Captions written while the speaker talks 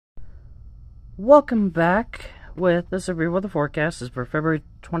Welcome back with this review of the forecast. Is for February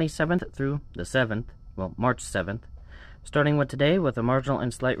 27th through the 7th, well, March 7th. Starting with today with a marginal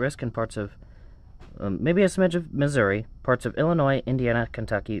and slight risk in parts of, maybe a smidge of Missouri, parts of Illinois, Indiana,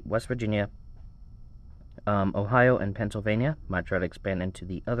 Kentucky, West Virginia, Ohio, and Pennsylvania. Might try to expand into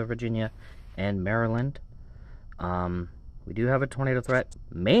the other Virginia and Maryland. We do have a tornado threat,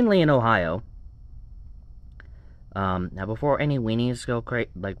 mainly in Ohio. Now before any weenies go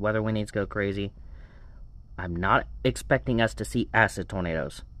weather weenies go crazy, I'm not expecting us to see acid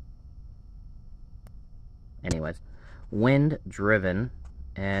tornadoes. Anyways, wind driven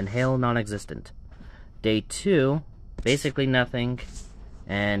and hail non-existent. Day 2, basically nothing,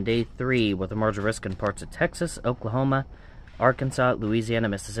 and day 3 with a marginal risk in parts of Texas, Oklahoma, Arkansas, Louisiana,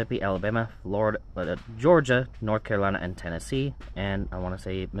 Mississippi, Alabama, Florida, Georgia, North Carolina, and Tennessee, and I want to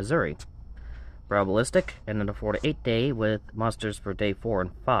say Missouri. Probabilistic, and then a 4 to 8 day with monsters for day 4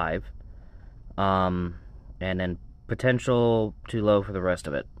 and 5, and then potential too low for the rest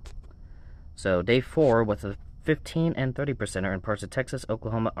of it. So day 4 with a 15 and 30% in parts of Texas,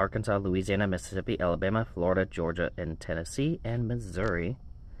 Oklahoma, Arkansas, Louisiana, Mississippi, Alabama, Florida, Georgia, and Tennessee, and Missouri.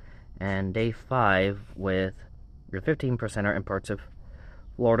 And day 5 with your 15% in parts of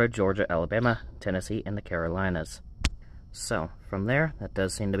Florida, Georgia, Alabama, Tennessee, and the Carolinas. So, from there, that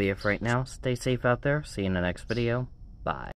does seem to be it for right now. Stay safe out there. See you in the next video. Bye.